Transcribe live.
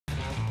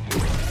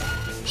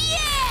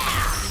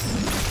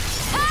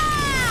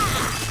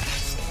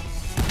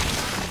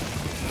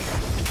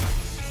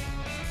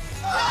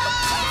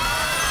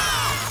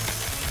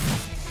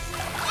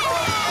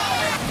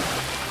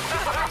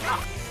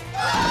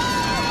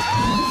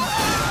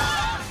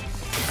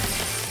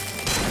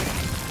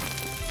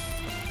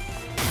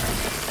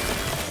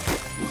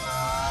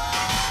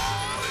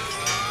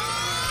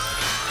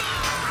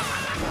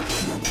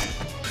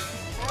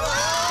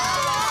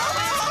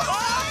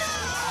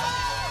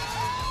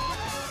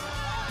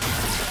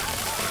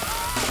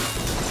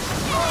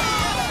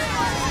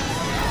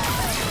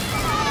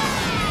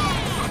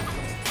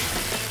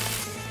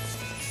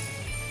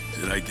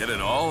get it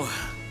all?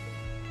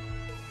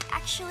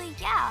 Actually,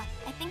 yeah,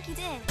 I think you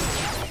did.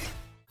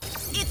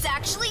 It's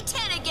actually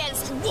 10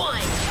 against 1!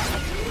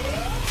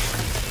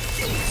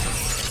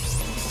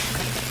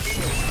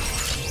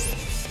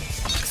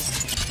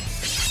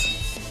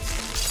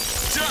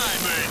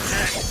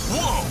 Diamondhead!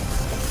 Whoa!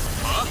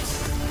 Huh?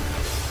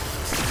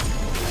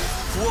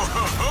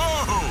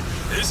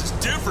 Whoa! This is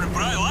different,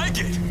 but I like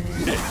it!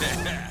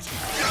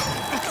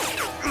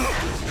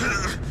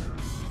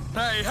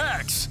 Hey,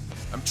 Hex!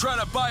 I'm trying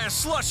to buy a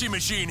slushy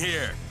machine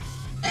here!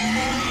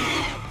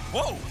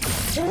 Whoa!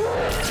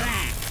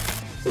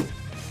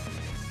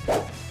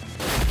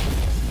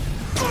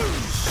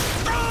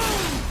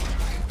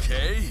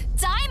 Okay.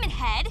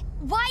 Diamondhead,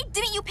 why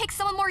didn't you pick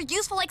someone more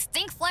useful like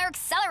Stink Flare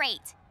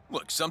Accelerate?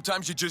 Look,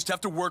 sometimes you just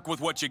have to work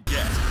with what you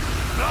get.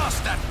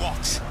 Blast that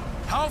watch!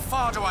 How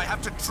far do I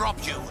have to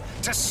drop you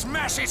to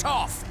smash it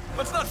off?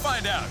 Let's not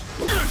find out.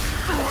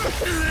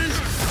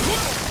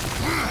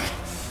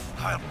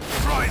 I'll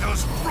pry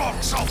those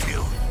rocks off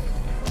you!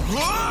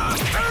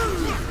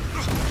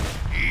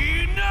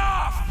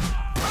 Enough!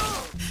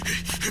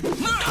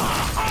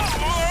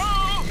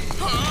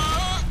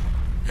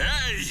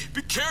 Hey,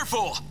 be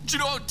careful! Do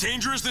you know how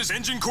dangerous this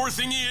engine core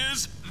thingy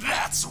is?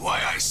 That's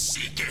why I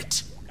seek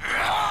it!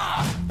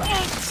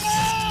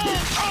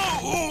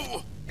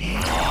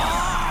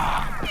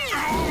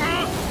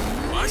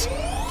 What?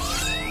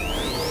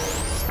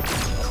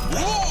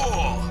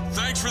 Whoa!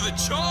 Thanks for the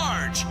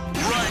charge!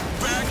 Right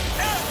back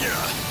at ya!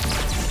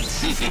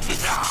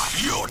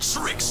 Your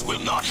tricks will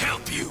not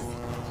help you!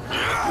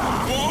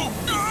 Whoa!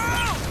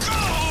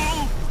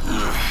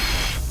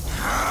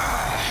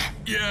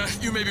 Yeah,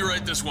 you may be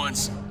right this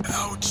once.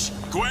 Ouch.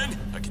 Gwen,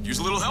 I could use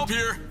a little help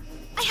here.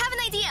 I have an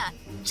idea.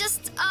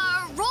 Just,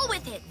 roll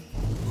with it.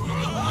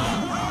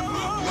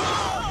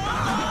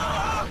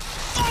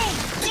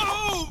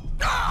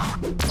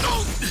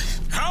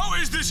 How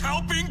is this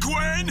helping,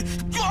 Gwen?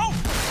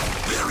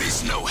 There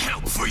is no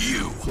help for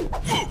you!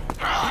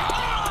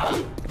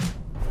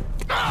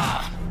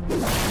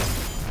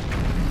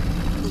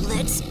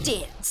 Let's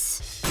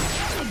dance.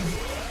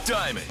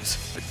 Diamonds,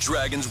 the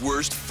dragon's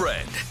worst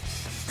friend.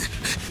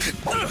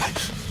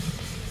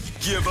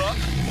 Give up?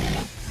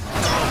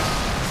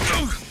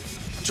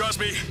 Trust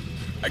me,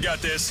 I got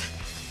this.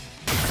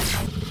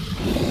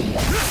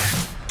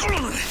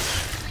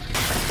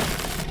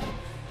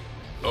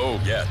 Oh,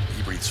 yeah,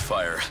 he breathes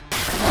fire.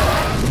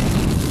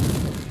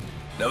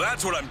 Now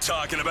that's what I'm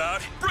talking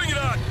about. Bring it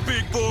on,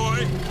 big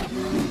boy.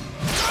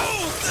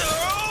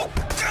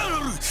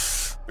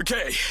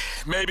 Okay,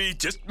 maybe,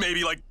 just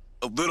maybe, like,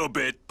 a little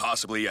bit,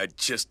 possibly, I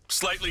just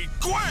slightly...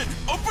 Gwen,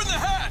 open the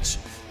hatch!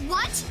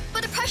 What?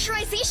 But the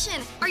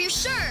pressurization, are you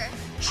sure?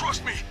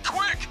 Trust me,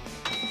 quick!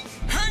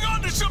 Hang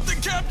on to something,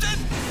 Captain!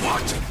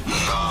 What?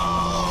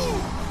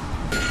 No!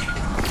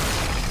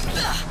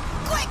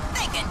 Quick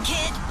thinking,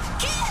 kid!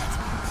 Kid!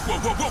 Whoa,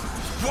 whoa, whoa!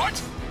 What?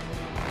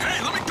 Hey,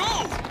 let me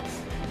go!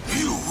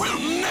 You will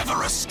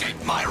never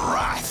escape my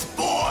wrath,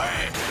 boy!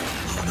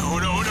 No,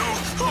 no, no!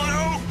 Oh,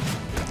 no!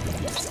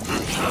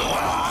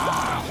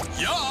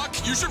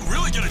 Yuck! You should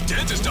really get a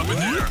dentist up in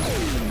there!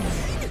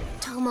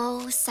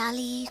 Tomo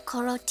Sali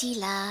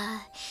Korotila.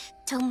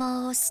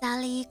 Tomo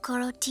Sali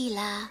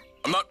Korotila.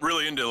 I'm not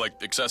really into,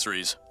 like,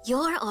 accessories.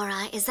 Your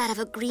aura is that of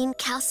a green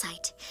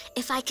calcite.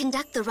 If I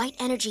conduct the right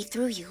energy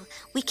through you,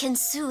 we can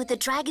soothe the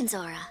dragon's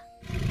aura.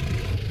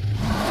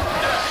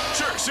 Yeah,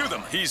 sure, soothe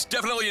him. He's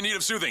definitely in need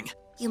of soothing.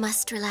 You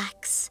must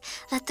relax.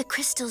 Let the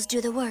crystals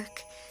do the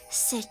work.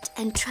 Sit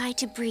and try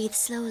to breathe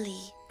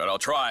slowly. But I'll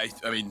try.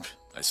 I mean,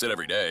 I sit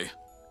every day.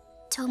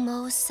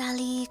 Tomo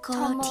Sali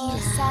Korotila. Tomo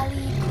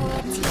Sali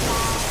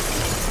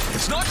Korotila.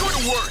 It's not going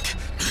to work!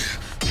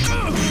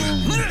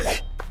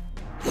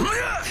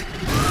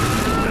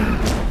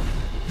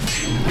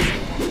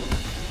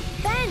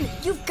 Ben,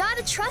 you've got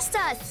to trust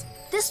us.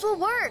 This will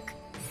work.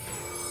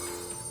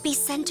 Be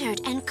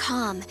centered and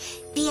calm.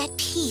 Be at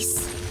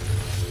peace.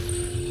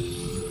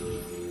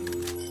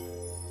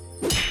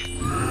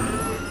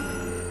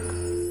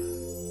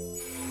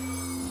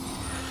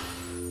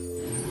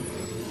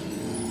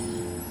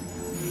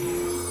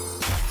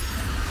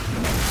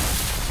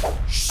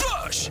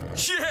 Shush!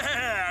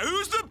 Yeah!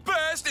 Who's the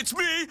best? It's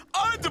me!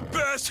 I'm the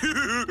best!